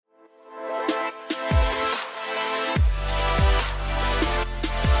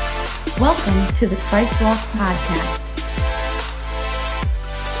Welcome to the Christ Walk Podcast.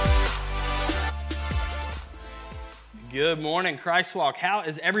 Good morning, Christ Walk. How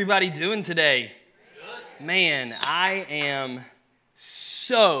is everybody doing today? Good. Man, I am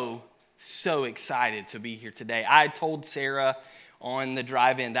so excited to be here today. I told Sarah on the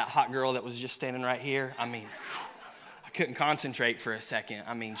drive-in, that hot girl that was just standing right here, I couldn't concentrate for a second.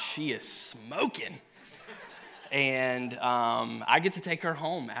 She is smoking. And I get to take her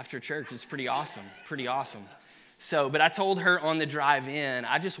home after church. It's pretty awesome. But I told her on the drive-in,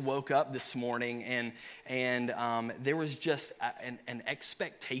 I just woke up this morning and there was just an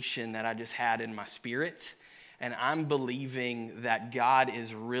expectation that I just had in my spirit. And I'm believing that God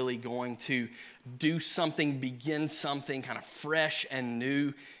is really going to do something, begin something kind of fresh and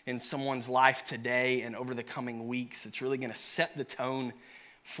new in someone's life today and over the coming weeks. It's really going to set the tone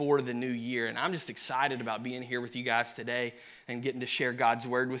for the new year. And I'm just excited about being here with you guys today and getting to share God's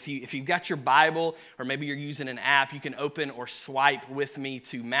word with you. If you've got your Bible or maybe you're using an app, you can open or swipe with me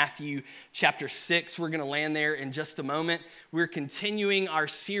to Matthew chapter 6. We're going to land there in just a moment. We're continuing our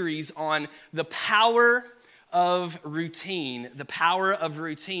series on the power of routine, the power of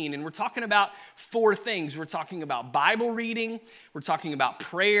routine. And we're talking about four things. We're talking about Bible reading, we're talking about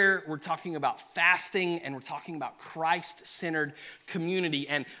prayer, we're talking about fasting, and we're talking about Christ-centered community.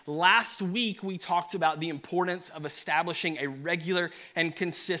 And last week, we talked about the importance of establishing a regular and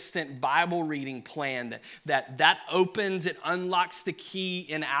consistent Bible reading plan that opens, it unlocks the key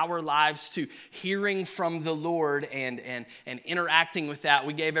in our lives to hearing from the Lord and interacting with that.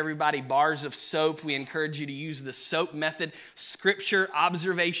 We gave everybody bars of soap. We encourage you to use the SOAP method: scripture,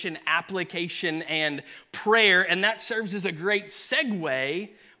 observation, application, and prayer. And that serves as a great segue,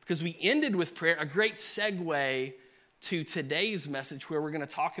 because we ended with prayer, a great segue to today's message, where we're going to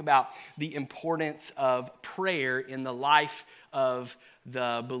talk about the importance of prayer in the life of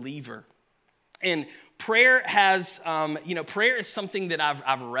the believer. And prayer has, prayer is something that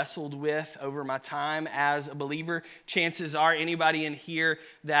I've wrestled with over my time as a believer. Chances are, anybody in here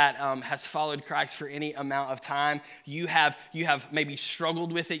that has followed Christ for any amount of time, you have maybe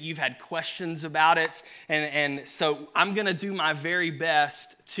struggled with it. You've had questions about it, and so I'm going to do my very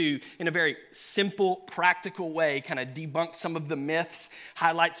best to, in a very simple, practical way, kind of debunk some of the myths,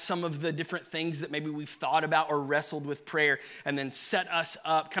 highlight some of the different things that maybe we've thought about or wrestled with prayer, and then set us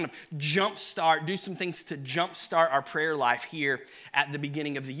up, kind of do some things to jumpstart our prayer life here at the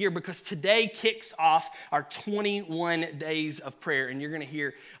beginning of the year, because today kicks off our 21 days of prayer, and you're going to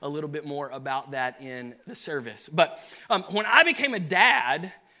hear a little bit more about that in the service. But when I became a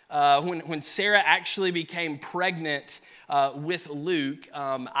dad, when Sarah actually became pregnant with Luke,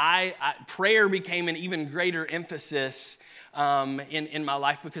 prayer became an even greater emphasis in my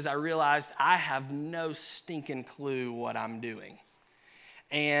life, because I realized I have no stinking clue what I'm doing.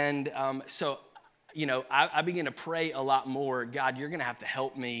 And so I began to pray a lot more. God, you're going to have to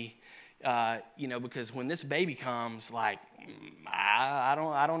help me, because when this baby comes, I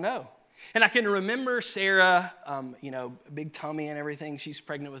don't know. And I can remember Sarah, big tummy and everything. She's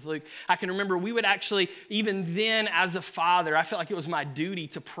pregnant with Luke. I can remember we would actually, even then as a father, I felt like it was my duty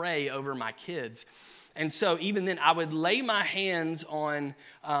to pray over my kids. And so even then, I would lay my hands on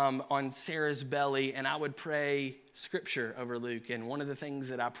Sarah's belly, and I would pray scripture over Luke. And one of the things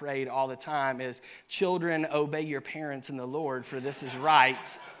that I prayed all the time is, "Children, obey your parents in the Lord, for this is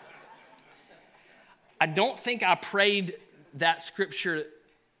right." I don't think I prayed that scripture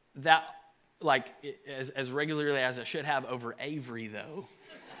as regularly as I should have over Avery, though.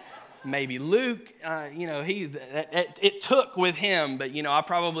 Maybe Luke, it took with him, but I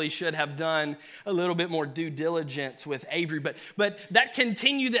probably should have done a little bit more due diligence with Avery. But that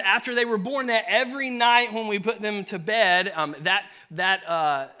continued, that after they were born, that every night when we put them to bed,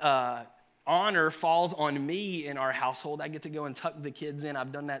 that honor falls on me in our household. I get to go and tuck the kids in.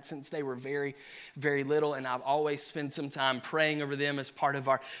 I've done that since they were very, very little, and I've always spent some time praying over them as part of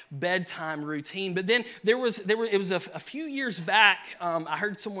our bedtime routine. But then it was a few years back, I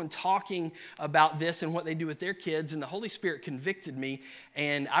heard someone talking about this and what they do with their kids, and the Holy Spirit convicted me,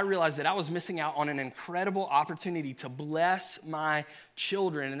 and I realized that I was missing out on an incredible opportunity to bless my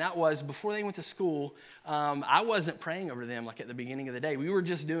children. And that was, before they went to school, I wasn't praying over them like at the beginning of the day. We were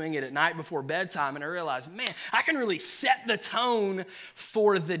just doing it at night before bedtime, and I realized, man, I can really set the tone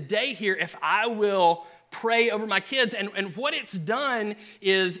for the day here if I will pray over my kids. And what it's done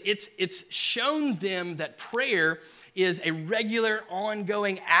is it's shown them that prayer is a regular,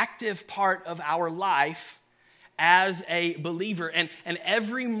 ongoing, active part of our life as a believer. And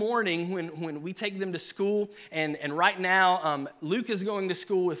every morning when we take them to school, and right now Luke is going to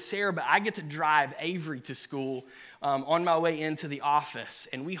school with Sarah, but I get to drive Avery to school on my way into the office.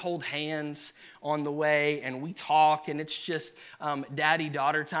 And we hold hands on the way, and we talk, and it's just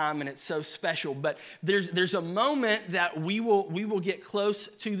daddy-daughter time, and it's so special. But there's a moment that we will get close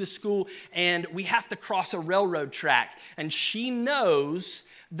to the school, and we have to cross a railroad track. And she knows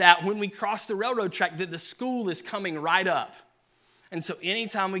that when we cross the railroad track, that the school is coming right up. And so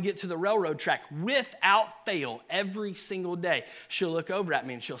anytime we get to the railroad track, without fail, every single day, she'll look over at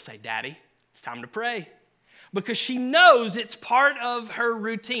me and she'll say, "Daddy, it's time to pray." Because she knows it's part of her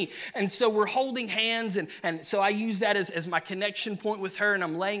routine. And so we're holding hands, and so I use that as my connection point with her, and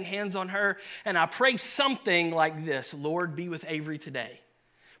I'm laying hands on her, and I pray something like this: "Lord, be with Avery today.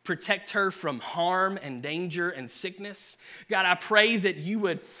 Protect her from harm and danger and sickness. God, I pray that you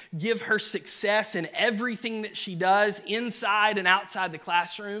would give her success in everything that she does inside and outside the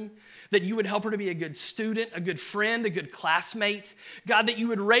classroom, that you would help her to be a good student, a good friend, a good classmate. God, that you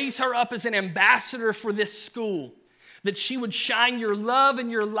would raise her up as an ambassador for this school, that she would shine your love and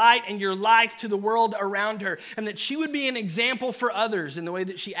your light and your life to the world around her, and that she would be an example for others in the way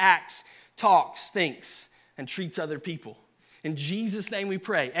that she acts, talks, thinks, and treats other people. In Jesus' name we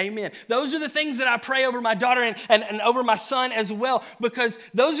pray, amen." Those are the things that I pray over my daughter and over my son as well, because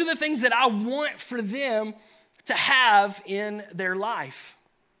those are the things that I want for them to have in their life.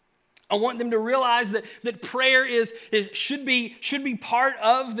 I want them to realize that prayer should be part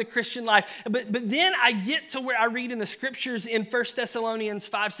of the Christian life. But then I get to where I read in the scriptures in 1 Thessalonians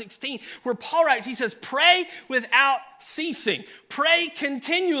 5:16, where Paul writes, he says, "Pray without ceasing. Pray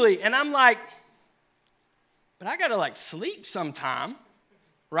continually." And I'm like, but I gotta sleep sometime,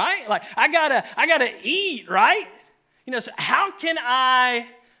 right? I gotta eat, right? So how can I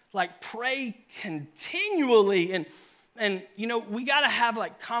pray continually? And we got to have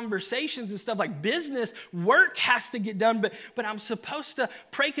conversations and stuff, like business work has to get done, but I'm supposed to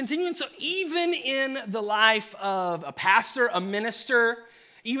pray continually. And so even in the life of a pastor, a minister,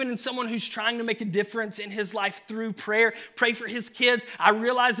 even in someone who's trying to make a difference in his life through prayer, pray for his kids, I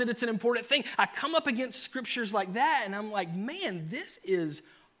realize that it's an important thing. I come up against scriptures like that, and I'm like, man, this is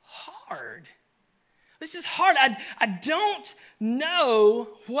hard. This is hard. I don't know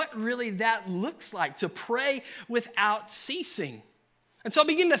what really that looks like, to pray without ceasing. And so I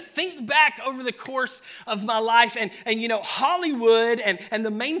begin to think back over the course of my life, and Hollywood and the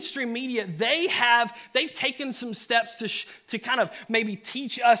mainstream media, they've taken some steps to kind of maybe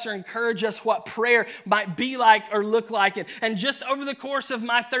teach us or encourage us what prayer might be like or look like. And just over the course of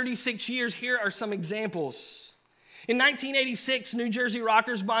my 36 years, here are some examples. In 1986, New Jersey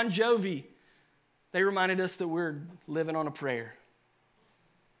rockers Bon Jovi, they reminded us that we're living on a prayer.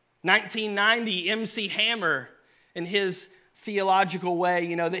 1990, MC Hammer, in his theological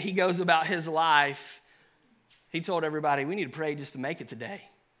way, that he goes about his life, he told everybody, we need to pray just to make it today.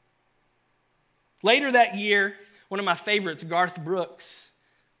 Later that year, one of my favorites, Garth Brooks,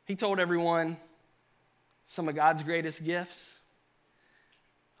 he told everyone, some of God's greatest gifts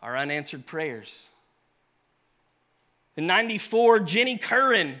are unanswered prayers. In 94, Jenny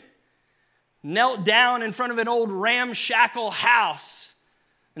Curran knelt down in front of an old ramshackle house,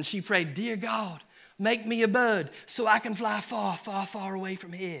 and she prayed, "Dear God, make me a bird so I can fly far, far, far away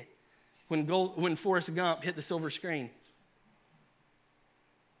from here," when Forrest Gump hit the silver screen.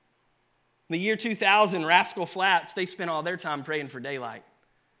 In the year 2000, Rascal Flatts, they spent all their time praying for daylight.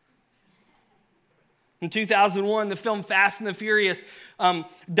 In 2001, the film Fast and the Furious, Dom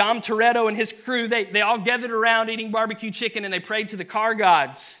Toretto and his crew, they all gathered around eating barbecue chicken, and they prayed to the car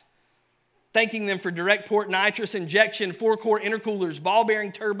gods, thanking them for direct port nitrous injection, 4-core intercoolers,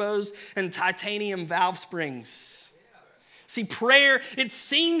 ball-bearing turbos, and titanium valve springs. See, prayer, it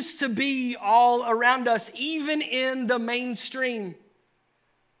seems to be all around us, even in the mainstream.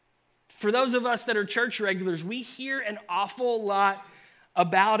 For those of us that are church regulars, we hear an awful lot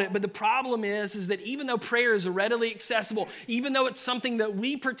about it. But the problem is that even though prayer is readily accessible, even though it's something that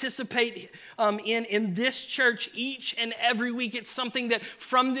we participate in this church each and every week, it's something that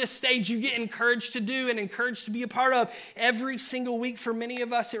from this stage you get encouraged to do and encouraged to be a part of every single week. For many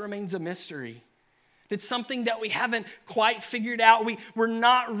of us, it remains a mystery. It's something that we haven't quite figured out. We're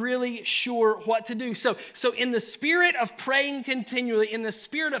not really sure what to do. So in the spirit of praying continually, in the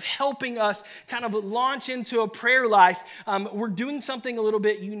spirit of helping us kind of launch into a prayer life, we're doing something a little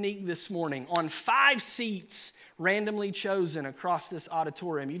bit unique this morning. On 5 seats randomly chosen across this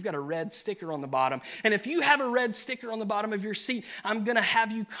auditorium, you've got a red sticker on the bottom. And if you have a red sticker on the bottom of your seat, I'm going to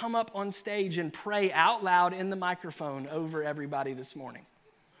have you come up on stage and pray out loud in the microphone over everybody this morning.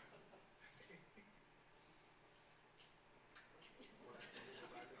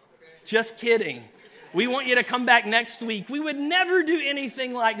 Just kidding. We want you to come back next week. We would never do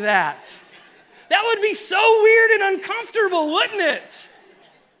anything like that. That would be so weird and uncomfortable, wouldn't it?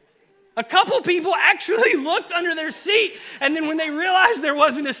 A couple people actually looked under their seat, and then when they realized there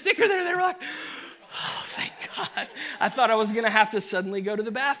wasn't a sticker there, they were like, oh, thank God. I thought I was going to have to suddenly go to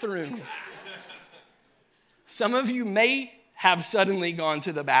the bathroom. Some of you may have suddenly gone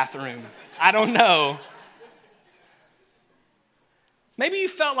to the bathroom. I don't know. Maybe you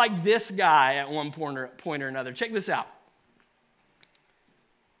felt like this guy at one point or another. Check this out.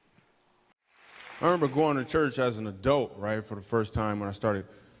 I remember going to church as an adult, right, for the first time when I started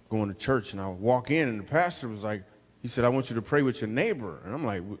going to church, and I would walk in, and the pastor was like, he said, I want you to pray with your neighbor. And I'm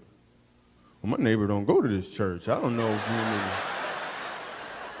like, well, my neighbor don't go to this church. I don't know if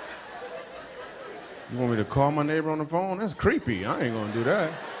you want me to call my neighbor on the phone? That's creepy. I ain't going to do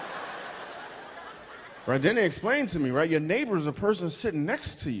that. Right, then they explained to me, right, your neighbor is a person sitting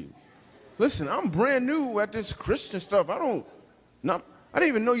next to you. Listen, I'm brand new at this Christian stuff. I didn't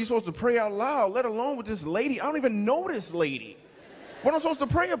even know you're supposed to pray out loud, let alone with this lady. I don't even know this lady. What am I supposed to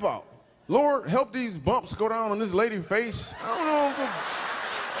pray about? Lord, help these bumps go down on this lady's face. I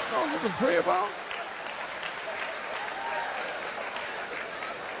don't know what to pray about.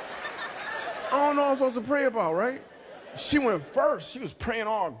 I don't know what I'm supposed to pray about, right? She went first. She was praying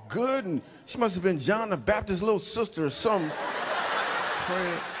all good, and she must have been John the Baptist's little sister or something.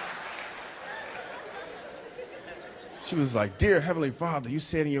 Praying. She was like, Dear Heavenly Father, you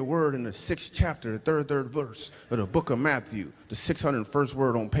said in your word in the 6th chapter, the third verse of the book of Matthew, the 601st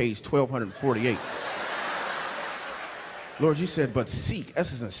word on page 1248. Lord, you said, but seek,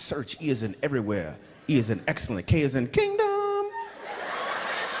 S is in search, E is in everywhere, E is in excellent, K is in kingdom.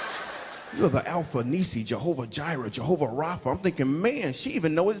 You're the Alpha, Nisi, Jehovah Jireh, Jehovah Rapha. I'm thinking, man, she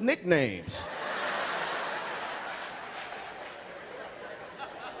even know his nicknames.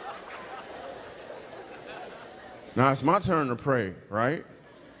 Now it's my turn to pray, right?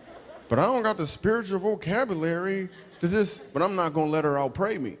 But I don't got the spiritual vocabulary to just, but I'm not gonna let her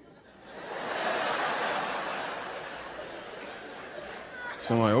outpray me.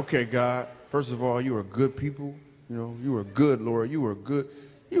 So I'm like, okay, God, first of all, you are good people. You know, you are good, Lord. You are good.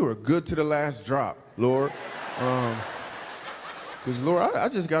 You were good to the last drop, Lord. Because, Lord, I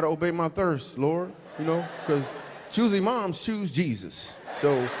just got to obey my thirst, Lord. You know, because choosy moms choose Jesus.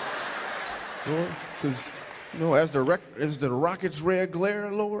 So, Lord, because, you know, as the rocket's red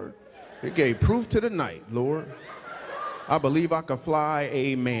glare, Lord, it gave proof to the night, Lord. I believe I can fly,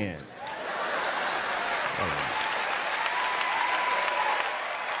 amen.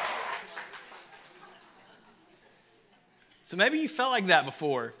 So maybe you felt like that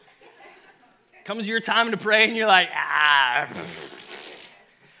before. Comes your time to pray and you're like,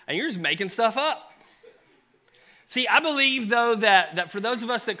 and you're just making stuff up. See, I believe, though, that for those of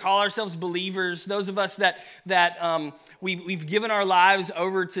us that call ourselves believers, those of us that we've given our lives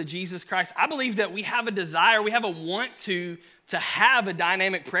over to Jesus Christ, I believe that we have a desire, we have a want to have a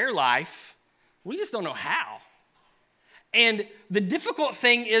dynamic prayer life. We just don't know how. And the difficult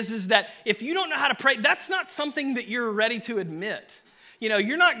thing is that if you don't know how to pray, that's not something that you're ready to admit. You know,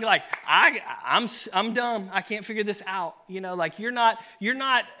 you're not like, I'm dumb. I can't figure this out. You know, like you're not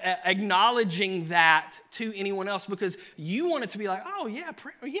acknowledging that to anyone else because you want it to be like, oh yeah,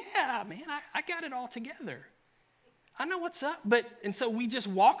 yeah, man, I got it all together. I know what's up. And so we just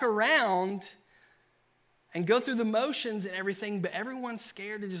walk around and go through the motions and everything, but everyone's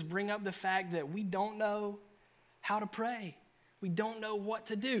scared to just bring up the fact that we don't know how to pray. We don't know what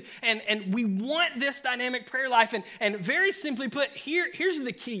to do. And we want this dynamic prayer life. And very simply put, here's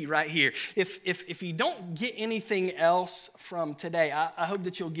the key right here. If you don't get anything else from today, I hope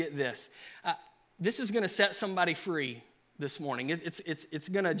that you'll get this. This is going to set somebody free this morning. It's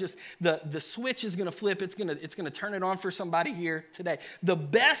going to just, the switch is going to flip. It's going to turn it on for somebody here today. The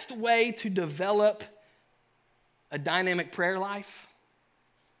best way to develop a dynamic prayer life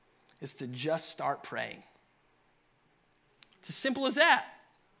is to just start praying. It's as simple as that.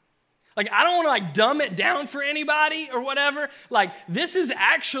 Like, I don't want to dumb it down for anybody or whatever. Like, this is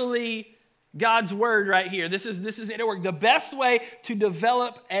actually God's word right here. This is it at work. The best way to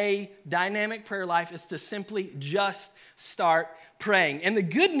develop a dynamic prayer life is to simply just start praying. And the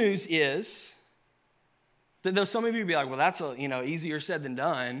good news is that though some of you be like, well, that's easier said than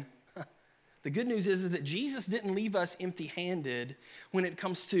done. The good news is that Jesus didn't leave us empty-handed when it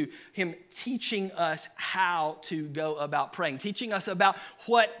comes to him teaching us how to go about praying, teaching us about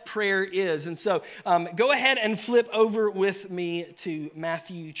what prayer is. And so go ahead and flip over with me to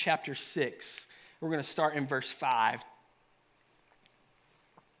Matthew chapter 6. We're going to start in verse 5.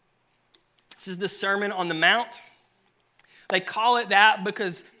 This is the Sermon on the Mount. They call it that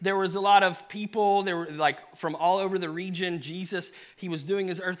because there was a lot of people, they were like from all over the region. Jesus, he was doing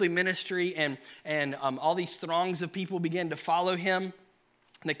his earthly ministry, and all these throngs of people began to follow him.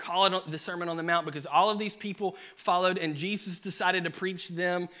 They call it the Sermon on the Mount because all of these people followed, and Jesus decided to preach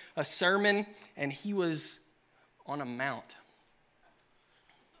them a sermon, and he was on a mount.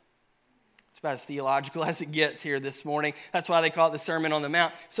 It's about as theological as it gets here this morning. That's why they call it the Sermon on the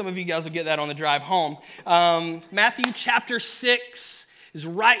Mount. Some of you guys will get that on the drive home. Matthew chapter 6 is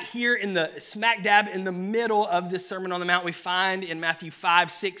right here in the smack dab in the middle of this Sermon on the Mount. We find in Matthew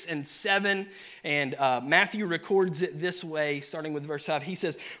 5, 6, and 7. And Matthew records it this way, starting with verse 5. He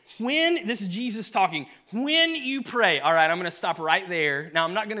says, this is Jesus talking, when you pray. All right, I'm going to stop right there. Now,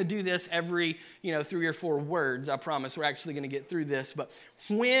 I'm not going to do this every, 3 or 4 words. I promise we're actually going to get through this. But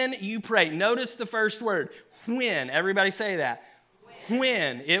when you pray, notice the first word, when. Everybody say that.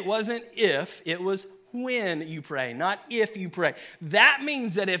 When. It wasn't if, it was when you pray, not if you pray. That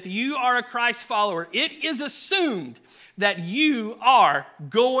means that if you are a Christ follower, it is assumed that you are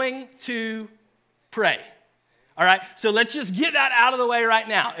going to pray. All right, so let's just get that out of the way right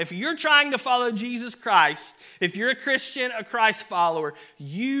now. If you're trying to follow Jesus Christ, if you're a Christian, a Christ follower,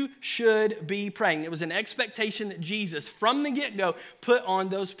 you should be praying. It was an expectation that Jesus, from the get-go, put on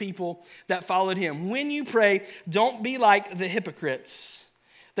those people that followed him. When you pray, don't be like the hypocrites.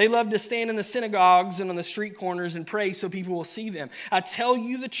 They love to stand in the synagogues and on the street corners and pray so people will see them. I tell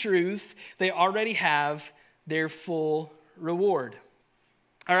you the truth, they already have their full reward.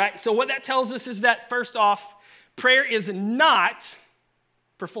 All right, so what that tells us is that, first off, prayer is not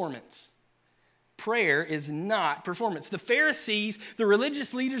performance. Prayer is not performance. The Pharisees, the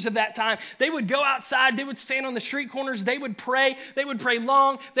religious leaders of that time, they would go outside, they would stand on the street corners, they would pray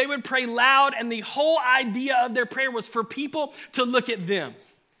long, they would pray loud, and the whole idea of their prayer was for people to look at them.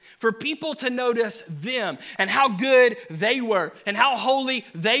 For people to notice them and how good they were and how holy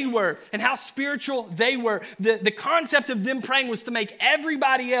they were and how spiritual they were. The concept of them praying was to make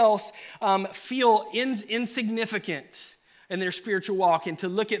everybody else feel insignificant in their spiritual walk and to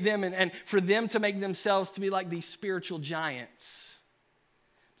look at them and for them to make themselves to be like these spiritual giants.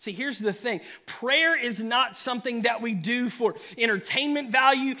 See, here's the thing. Prayer is not something that we do for entertainment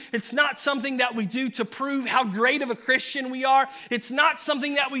value. It's not something that we do to prove how great of a Christian we are. It's not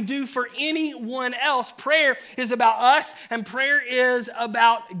something that we do for anyone else. Prayer is about us, and prayer is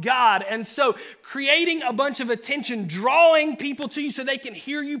about God. And so creating a bunch of attention, drawing people to you so they can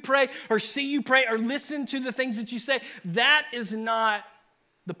hear you pray or see you pray or listen to the things that you say, that is not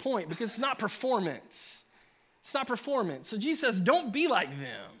the point because it's not performance. It's not performance. So Jesus says, don't be like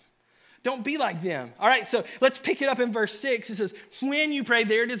them. Don't be like them. All right, so let's pick it up in verse 6. It says, when you pray,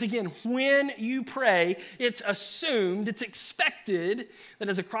 there it is again. When you pray, it's assumed, it's expected that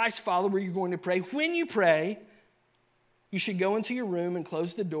as a Christ follower, you're going to pray. When you pray, you should go into your room and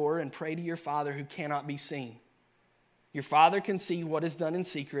close the door and pray to your Father who cannot be seen. Your Father can see what is done in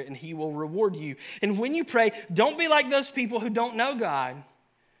secret, and he will reward you. And when you pray, don't be like those people who don't know God.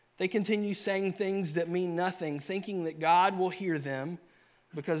 They continue saying things that mean nothing, thinking that God will hear them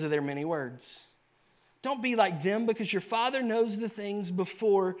because of their many words. Don't be like them because your Father knows the things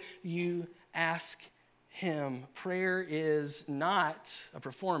before you ask him. Prayer is not a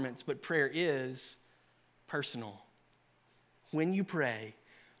performance, but prayer is personal. When you pray,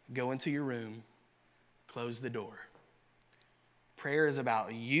 go into your room, close the door. Prayer is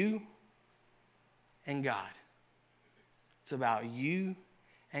about you and God. It's about you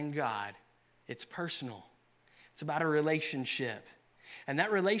and God. It's personal. It's about a relationship. And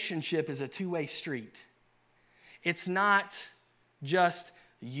that relationship is a two-way street. It's not just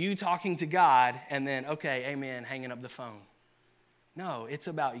you talking to God and then, okay, amen, hanging up the phone. No, it's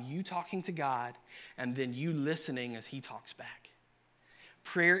about you talking to God and then you listening as he talks back.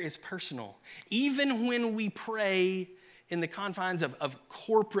 Prayer is personal. Even when we pray in the confines of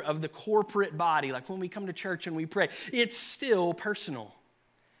the corporate body, like when we come to church and we pray, it's still personal.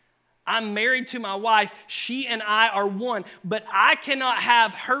 I'm married to my wife. She and I are one, but I cannot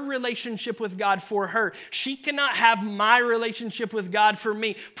have her relationship with God for her. She cannot have my relationship with God for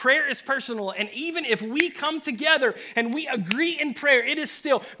me. Prayer is personal, and even if we come together and we agree in prayer, it is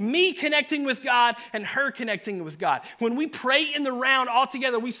still me connecting with God and her connecting with God. When we pray in the round all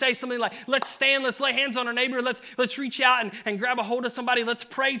together, we say something like, let's stand, let's lay hands on our neighbor, let's reach out and grab a hold of somebody, let's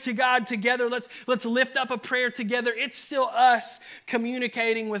pray to God together, let's lift up a prayer together. It's still us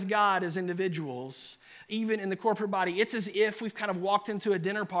communicating with God as individuals, even in the corporate body. It's as if we've kind of walked into a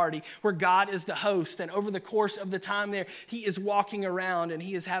dinner party where God is the host, and over the course of the time there, he is walking around and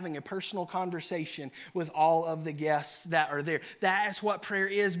he is having a personal conversation with all of the guests that are there. That is what prayer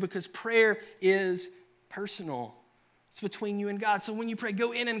is, because prayer is personal. It's between you and God. So when you pray,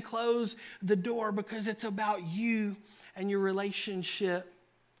 go in and close the door because it's about you and your relationship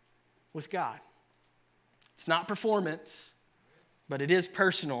with God. It's not performance, but it is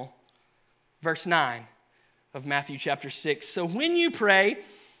personal. Verse 9 of Matthew chapter 6. So when you pray,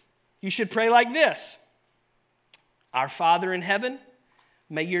 you should pray like this. Our Father in heaven,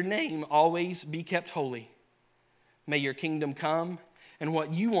 may your name always be kept holy. May your kingdom come and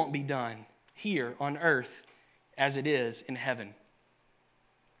what you want be done here on earth as it is in heaven.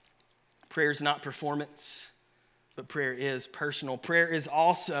 Prayer is not performance, but prayer is personal. Prayer is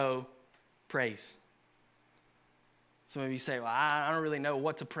also praise. Some of you say, well, I don't really know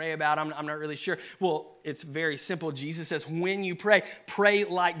what to pray about. I'm not really sure. Well, it's very simple. Jesus says, when you pray, pray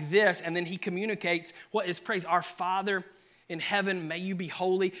like this. And then he communicates what is praise. Our Father in heaven, may you be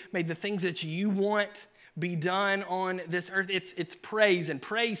holy. May the things that you want be done on this earth. It's praise. And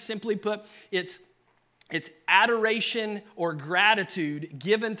praise, simply put, it's adoration or gratitude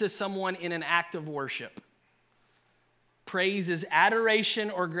given to someone in an act of worship. Praise is adoration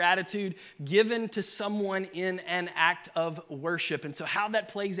or gratitude given to someone in an act of worship. And so how that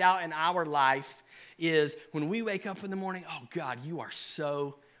plays out in our life is when we wake up in the morning, oh God, you are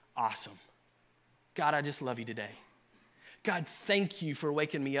so awesome. God, I just love you today. God, thank you for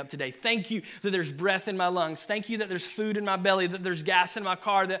waking me up today. Thank you that there's breath in my lungs. Thank you that there's food in my belly, that there's gas in my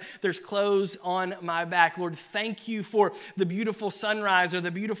car, that there's clothes on my back. Lord, thank you for the beautiful sunrise or the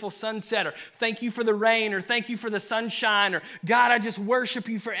beautiful sunset, or thank you for the rain, or thank you for the sunshine, or God, I just worship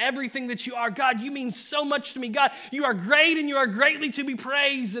you for everything that you are. God, you mean so much to me. God, you are great and you are greatly to be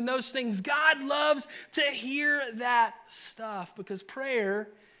praised, and those things. God loves to hear that stuff because prayer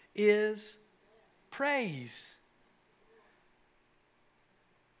is praise.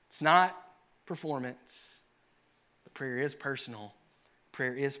 It's not performance, but prayer is personal.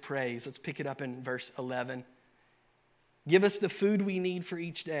 Prayer is praise. Let's pick it up in verse 11. Give us the food we need for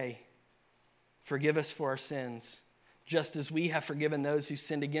each day. Forgive us for our sins, just as we have forgiven those who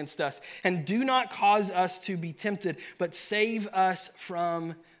sinned against us. And do not cause us to be tempted, but save us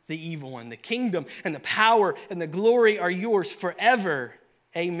from the evil one. The kingdom and the power and the glory are yours forever.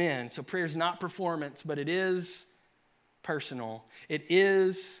 Amen. So prayer is not performance, but it is personal. It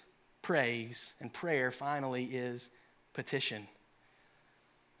is praise, and prayer finally is petition.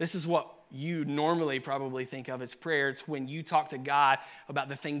 This is what you normally probably think of as prayer. It's when you talk to God about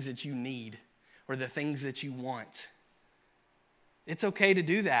the things that you need or the things that you want. It's okay to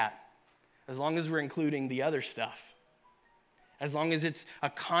do that as long as we're including the other stuff. As long as it's a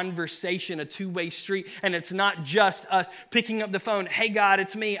conversation, a two-way street, and it's not just us picking up the phone. Hey, God,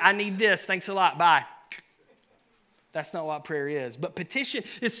 it's me. I need this. Thanks a lot. Bye. That's not what prayer is. But petition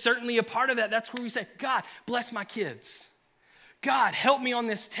is certainly a part of that. That's where we say, God, bless my kids. God, help me on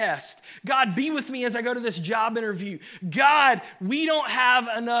this test. God, be with me as I go to this job interview. God, we don't have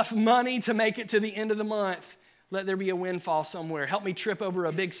enough money to make it to the end of the month. Let there be a windfall somewhere. Help me trip over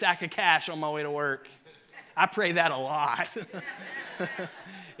a big sack of cash on my way to work. I pray that a lot.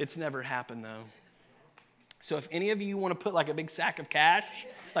 It's never happened, though. So if any of you want to put like a big sack of cash,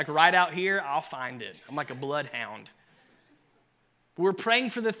 like right out here, I'll find it. I'm like a bloodhound. We're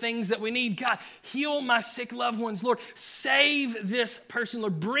praying for the things that we need. God, heal my sick loved ones. Lord, save this person.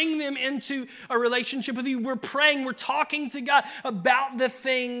 Lord, bring them into a relationship with you. We're praying, we're talking to God about the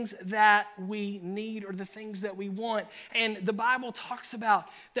things that we need or the things that we want. And the Bible talks about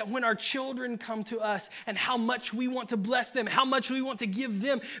that when our children come to us and how much we want to bless them, how much we want to give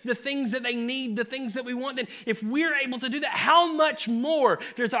them the things that they need, the things that we want. Then if we're able to do that, how much more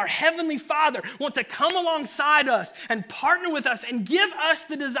does our Heavenly Father want to come alongside us and partner with us and give us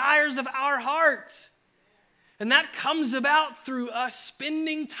the desires of our hearts? And that comes about through us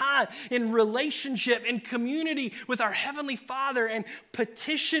spending time in relationship, in community with our Heavenly Father and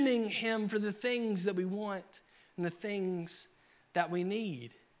petitioning Him for the things that we want and the things that we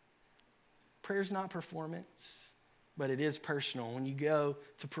need. Prayer is not performance, but it is personal. When you go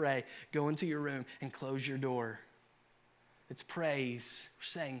to pray, go into your room and close your door. It's praise. We're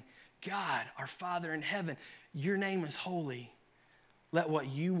saying, God, our Father in heaven, your name is holy. Let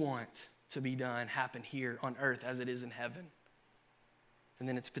what you want to be done happen here on earth as it is in heaven. And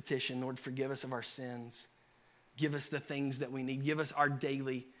then it's petition. Lord, forgive us of our sins. Give us the things that we need. Give us our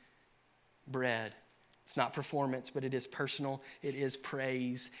daily bread. It's not performance, but it is personal. It is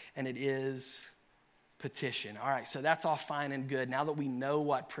praise, and it is petition. All right, so that's all fine and good. Now that we know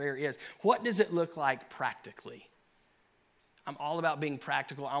what prayer is, what does it look like practically? I'm all about being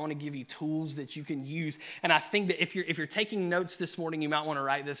practical. I want to give you tools that you can use. And I think that if you're taking notes this morning, you might want to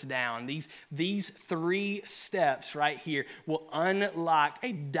write this down. These 3 steps right here will unlock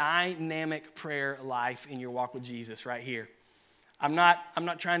a dynamic prayer life in your walk with Jesus right here. I'm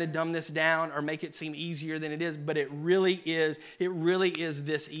not trying to dumb this down or make it seem easier than it is, but it really is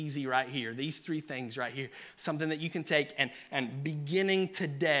this easy right here. These 3 things right here, something that you can take and beginning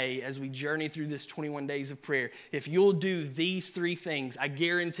today as we journey through this 21 days of prayer, if you'll do these 3 things, I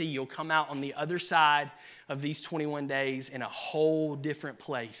guarantee you'll come out on the other side of these 21 days in a whole different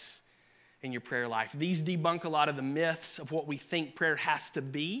place in your prayer life. These debunk a lot of the myths of what we think prayer has to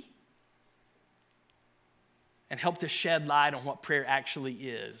be, and help to shed light on what prayer actually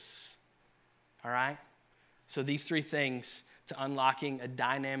is. All right? So these 3 things to unlocking a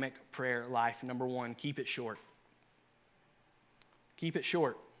dynamic prayer life. Number 1, keep it short. Keep it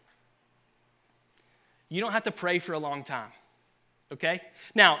short. You don't have to pray for a long time, okay?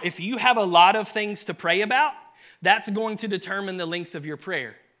 Now, if you have a lot of things to pray about, that's going to determine the length of your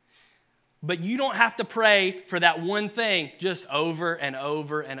prayer. But you don't have to pray for that one thing just over and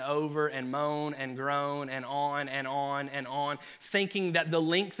over and over and moan and groan and on and on and on, thinking that the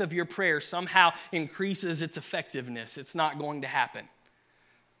length of your prayer somehow increases its effectiveness. It's not going to happen.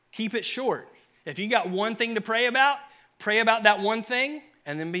 Keep it short. If you got one thing to pray about that one thing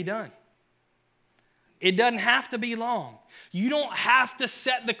and then be done. It doesn't have to be long. You don't have to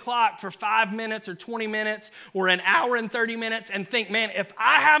set the clock for 5 minutes or 20 minutes or an hour and 30 minutes and think, man, if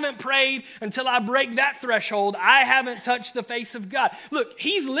I haven't prayed until I break that threshold, I haven't touched the face of God. Look,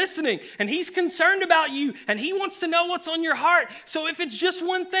 he's listening and he's concerned about you and he wants to know what's on your heart. So if it's just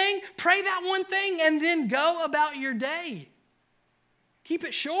one thing, pray that one thing and then go about your day. Keep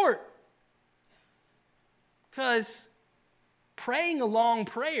it short. Because praying a long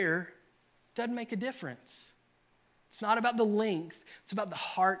prayer doesn't make a difference. It's not about the length. It's about the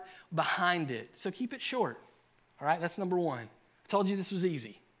heart behind it. So keep it short. All right, that's number 1. I told you this was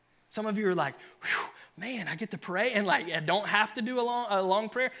easy. Some of you are like, man, I get to pray and I don't have to do a long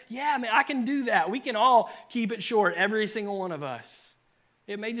prayer. Yeah, man, I can do that. We can all keep it short, every single one of us.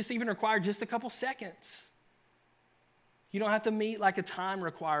 It may just even require just a couple seconds. You don't have to meet like a time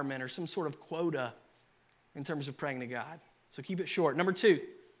requirement or some sort of quota in terms of praying to God. So keep it short. Number 2,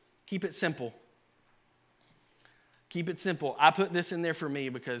 keep it simple. Keep it simple. I put this in there for me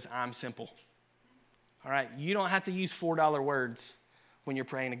because I'm simple. All right, you don't have to use $4 words when you're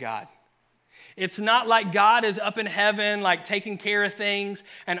praying to God. It's not like God is up in heaven, like taking care of things,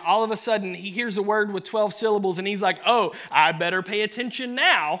 and all of a sudden he hears a word with 12 syllables and he's like, oh, I better pay attention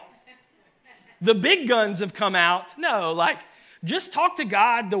now. The big guns have come out. No, just talk to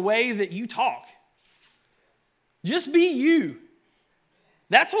God the way that you talk. Just be you.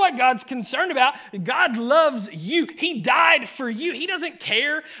 That's what God's concerned about. God loves you. He died for you. He doesn't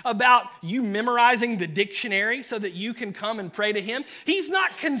care about you memorizing the dictionary so that you can come and pray to him. He's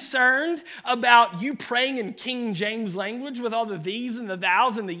not concerned about you praying in King James language with all the these and the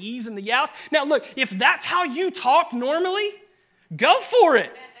thous and the ye's and the yows. Now look, if that's how you talk normally, go for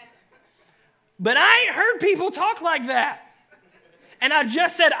it. But I ain't heard people talk like that. And I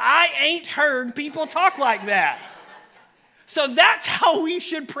just said I ain't heard people talk like that. So that's how we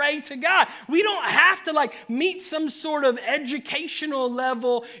should pray to God. We don't have to meet some sort of educational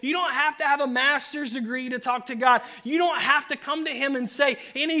level. You don't have to have a master's degree to talk to God. You don't have to come to him and say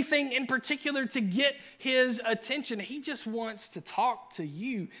anything in particular to get his attention. He just wants to talk to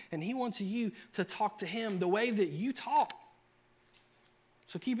you, and he wants you to talk to him the way that you talk.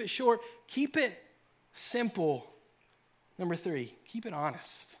 So keep it short. Keep it simple. Number 3, keep it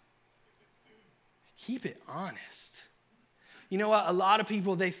honest. Keep it honest. You know what? A lot of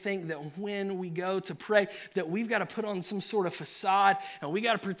people, they think that when we go to pray that we've got to put on some sort of facade and we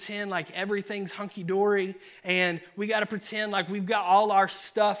got to pretend like everything's hunky-dory and we got to pretend like we've got all our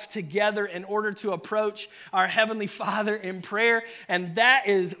stuff together in order to approach our Heavenly Father in prayer. And that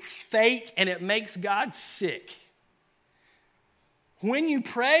is fake and it makes God sick. When you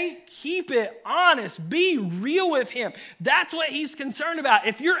pray, keep it honest. Be real with him. That's what he's concerned about.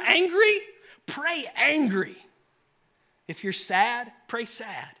 If you're angry, pray angry. If you're sad, pray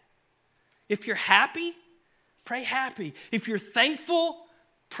sad. If you're happy, pray happy. If you're thankful,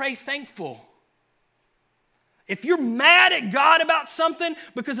 pray thankful. If you're mad at God about something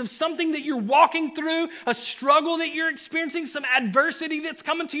because of something that you're walking through, a struggle that you're experiencing, some adversity that's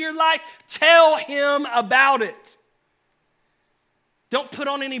coming to your life, tell him about it. Don't put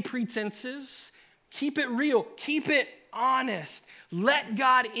on any pretenses. Keep it real. Keep it honest. Let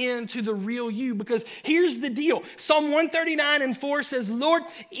God into the real you, because here's the deal. Psalm 139:4 says, Lord,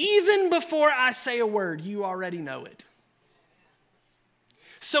 even before I say a word, you already know it.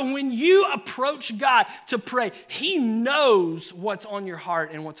 So when you approach God to pray, he knows what's on your heart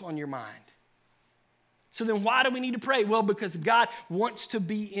and what's on your mind. So then why do we need to pray? Well, because God wants to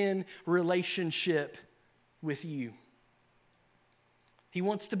be in relationship with you. He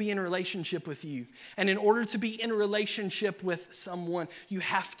wants to be in relationship with you. And in order to be in relationship with someone, you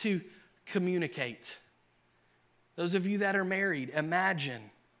have to communicate. Those of you that are married, imagine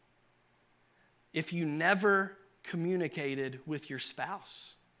if you never communicated with your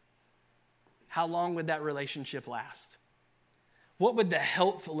spouse. How long would that relationship last? What would the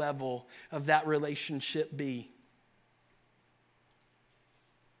health level of that relationship be?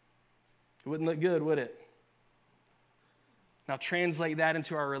 It wouldn't look good, would it? Now translate that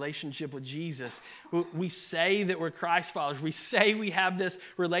into our relationship with Jesus. We say that we're Christ followers. We say we have this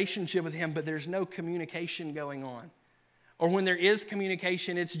relationship with him, but there's no communication going on. Or when there is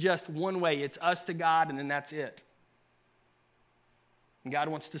communication, it's just one way. It's us to God, and then that's it. And God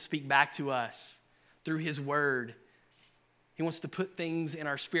wants to speak back to us through his word. He wants to put things in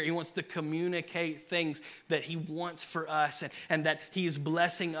our spirit. He wants to communicate things that he wants for us and that he is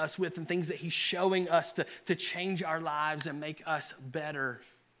blessing us with, and things that he's showing us to change our lives and make us better.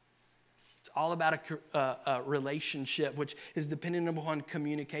 It's all about a relationship, which is dependent upon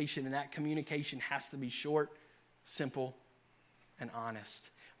communication, and that communication has to be short, simple, and honest.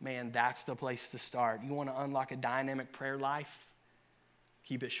 Man, that's the place to start. You want to unlock a dynamic prayer life?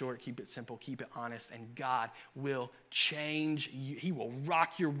 Keep it short, keep it simple, keep it honest, and God will change you. He will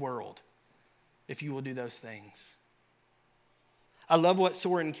rock your world if you will do those things. I love what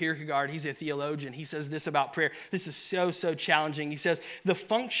Soren Kierkegaard, he's a theologian, he says this about prayer. This is so challenging. He says, the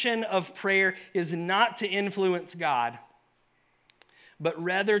function of prayer is not to influence God, but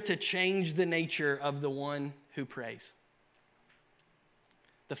rather to change the nature of the one who prays.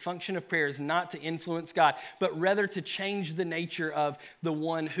 The function of prayer is not to influence God, but rather to change the nature of the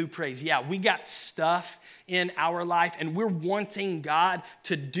one who prays. Yeah, we got stuff in our life, and we're wanting God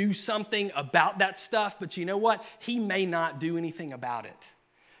to do something about that stuff, but you know what? He may not do anything about it.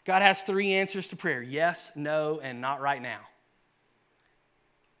 God has 3 answers to prayer: yes, no, and not right now.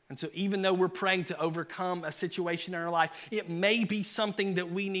 And so even though we're praying to overcome a situation in our life, it may be something that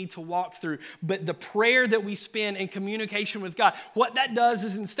we need to walk through. But the prayer that we spend in communication with God, what that does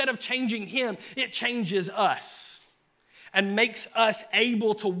is instead of changing him, it changes us and makes us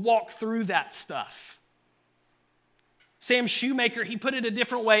able to walk through that stuff. Sam Shoemaker, he put it a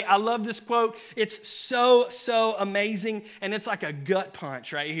different way. I love this quote. It's so amazing, and it's like a gut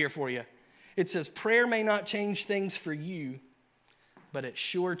punch right here for you. It says, prayer may not change things for you, but it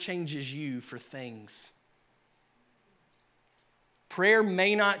sure changes you for things. Prayer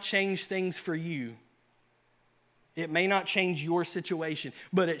may not change things for you. It may not change your situation,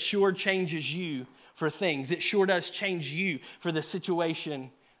 but it sure changes you for things. It sure does change you for the situation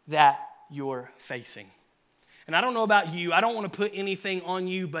that you're facing. And I don't know about you, I don't want to put anything on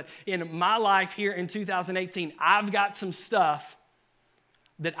you, but in my life here in 2018, I've got some stuff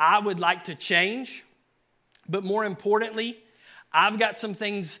that I would like to change, but more importantly, I've got some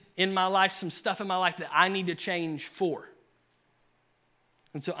things in my life, some stuff in my life that I need to change for.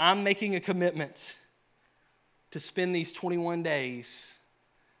 And so I'm making a commitment to spend these 21 days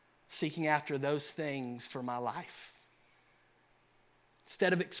seeking after those things for my life.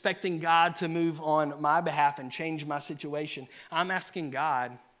 Instead of expecting God to move on my behalf and change my situation, I'm asking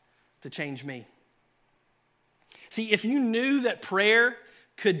God to change me. See, if you knew that prayer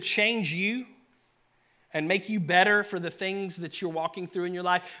could change you, and make you better for the things that you're walking through in your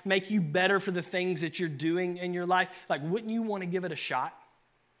life, make you better for the things that you're doing in your life, like, wouldn't you want to give it a shot?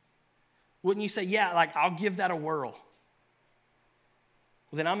 Wouldn't you say, yeah, like, I'll give that a whirl?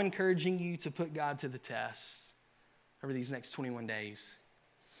 Well, then I'm encouraging you to put God to the test over these next 21 days.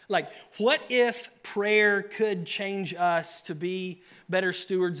 Like, what if prayer could change us to be better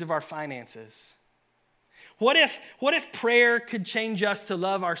stewards of our finances? What if prayer could change us to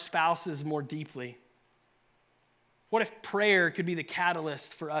love our spouses more deeply? What if prayer could be the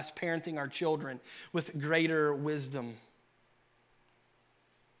catalyst for us parenting our children with greater wisdom?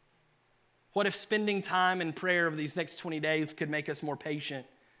 What if spending time in prayer over these next 20 days could make us more patient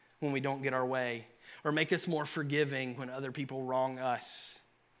when we don't get our way, or make us more forgiving when other people wrong us,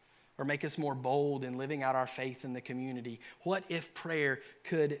 or make us more bold in living out our faith in the community? What if prayer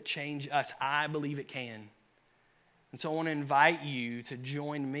could change us? I believe it can. And so I want to invite you to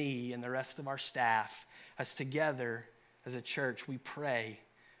join me and the rest of our staff as together as a church we pray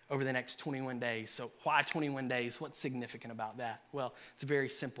over the next 21 days. So why 21 days? What's significant about that? Well, it's very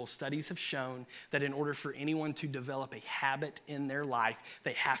simple. Studies have shown that in order for anyone to develop a habit in their life,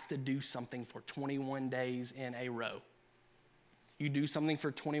 they have to do something for 21 days in a row. you do something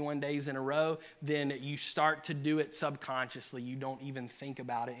for 21 days in a row, then you start to do it subconsciously. You don't even think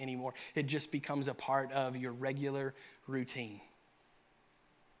about it anymore. It just becomes a part of your regular routine.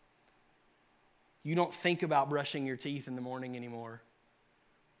 You don't think about brushing your teeth in the morning anymore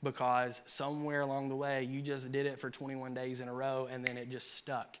because somewhere along the way, you just did it for 21 days in a row and then it just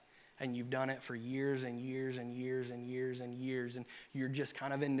stuck. And you've done it for years and years and years and years and years, and you're just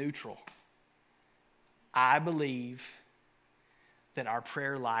kind of in neutral. I believe that our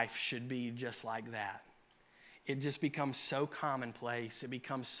prayer life should be just like that. It just becomes so commonplace. It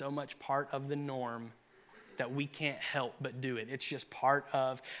becomes so much part of the norm that we can't help but do it. It's just part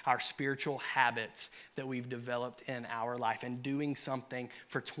of our spiritual habits that we've developed in our life. And doing something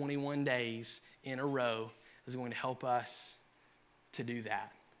for 21 days in a row is going to help us to do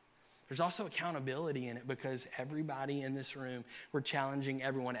that. There's also accountability in it because everybody in this room, we're challenging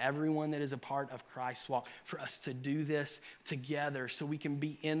everyone that is a part of Christ's Walk, for us to do this together so we can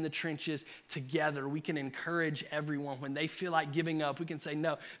be in the trenches together. We can encourage everyone when they feel like giving up. We can say,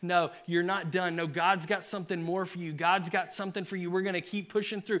 no, you're not done. No, God's got something more for you. God's got something for you. We're going to keep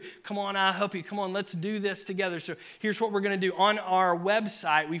pushing through. Come on, I'll help you. Come on, let's do this together. So here's what we're going to do. On our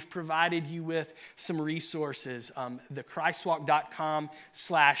website, we've provided you with some resources. The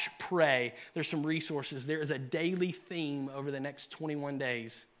christwalk.com/pray. There's some resources. There is a daily theme over the next 21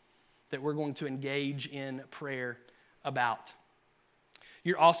 days that we're going to engage in prayer about.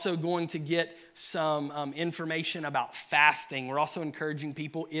 You're also going to get some information about fasting. We're also encouraging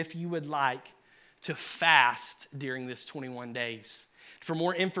people, if you would like, to fast during this 21 days. For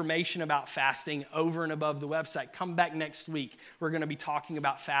more information about fasting over and above the website, come back next week. We're going to be talking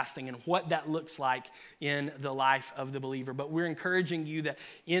about fasting and what that looks like in the life of the believer. But we're encouraging you that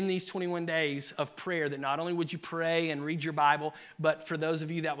in these 21 days of prayer, that not only would you pray and read your Bible, but for those of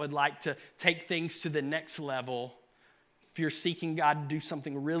you that would like to take things to the next level, if you're seeking God to do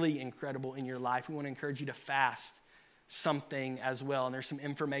something really incredible in your life, we want to encourage you to fast something as well. And there's some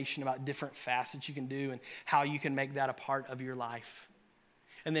information about different fasts that you can do and how you can make that a part of your life.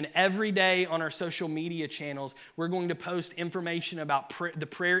 And then every day on our social media channels, we're going to post information about the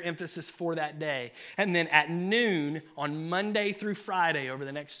prayer emphasis for that day. And then at noon, on Monday through Friday, over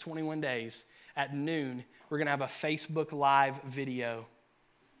the next 21 days, at noon, we're going to have a Facebook Live video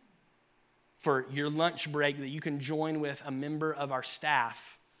for your lunch break that you can join with a member of our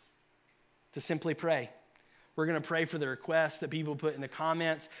staff to simply pray. We're going to pray for the requests that people put in the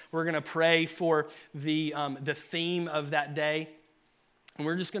comments. We're going to pray for the theme of that day. And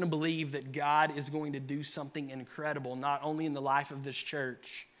we're just going to believe that God is going to do something incredible, not only in the life of this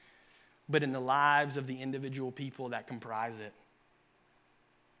church, but in the lives of the individual people that comprise it.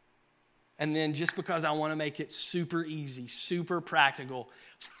 And then just because I want to make it super easy, super practical,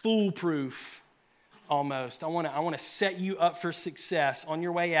 foolproof almost, I want to set you up for success. On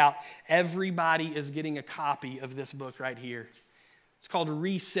your way out, everybody is getting a copy of this book right here. It's called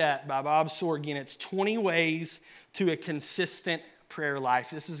Reset by Bob Sorgen. It's 20 ways to a consistent prayer life.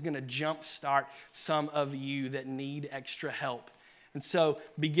 This is going to jumpstart some of you that need extra help. And so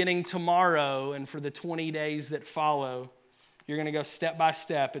beginning tomorrow and for the 20 days that follow, you're going to go step by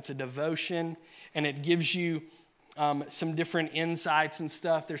step. It's a devotion and it gives you some different insights and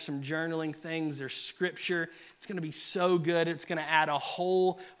stuff. There's some journaling things. There's scripture. It's going to be so good. It's going to add a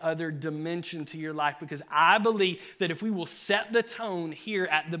whole other dimension to your life because I believe that if we will set the tone here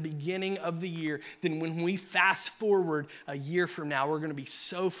at the beginning of the year, then when we fast forward a year from now, we're going to be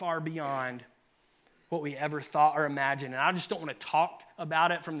so far beyond what we ever thought or imagined. And I just don't want to talk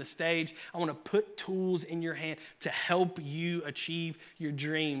about it from the stage. I want to put tools in your hand to help you achieve your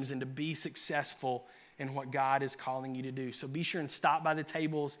dreams and to be successful in what God is calling you to do. So be sure and stop by the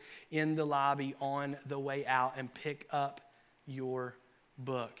tables in the lobby on the way out and pick up your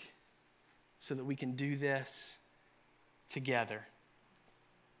book so that we can do this together.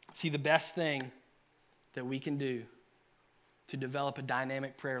 See, the best thing that we can do to develop a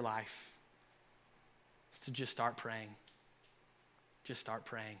dynamic prayer life is to just start praying. Just start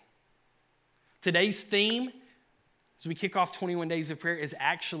praying. Today's theme, as we kick off 21 days of prayer, is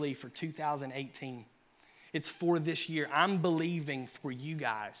actually for 2018. It's for this year. I'm believing for you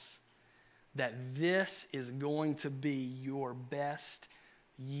guys that this is going to be your best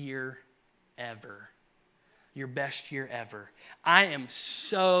year ever. Your best year ever. I am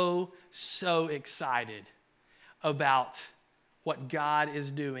so excited about what God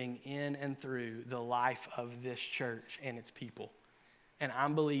is doing in and through the life of this church and its people. And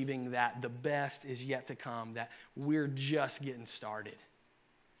I'm believing that the best is yet to come, that we're just getting started.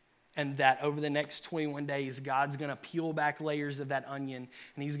 And that over the next 21 days, God's going to peel back layers of that onion,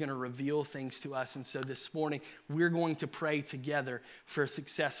 and he's going to reveal things to us. And so this morning, we're going to pray together for a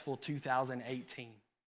successful 2018.